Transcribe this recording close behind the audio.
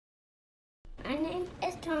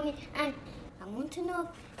morning, and I want to know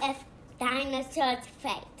if dinosaurs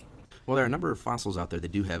fight. Well, there are a number of fossils out there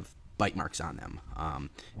that do have bite marks on them.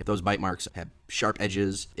 If those bite marks have sharp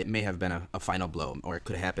edges, it may have been a final blow, or it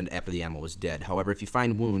could have happened after the animal was dead. However, if you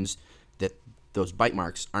find wounds that those bite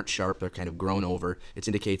marks aren't sharp, they're kind of grown over, it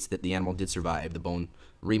indicates that the animal did survive. The bone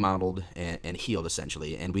remodeled and healed,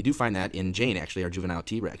 essentially. And we do find that in Jane, actually, our juvenile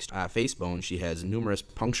T-Rex. Face bone, she has numerous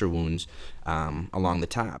puncture wounds along the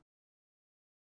top.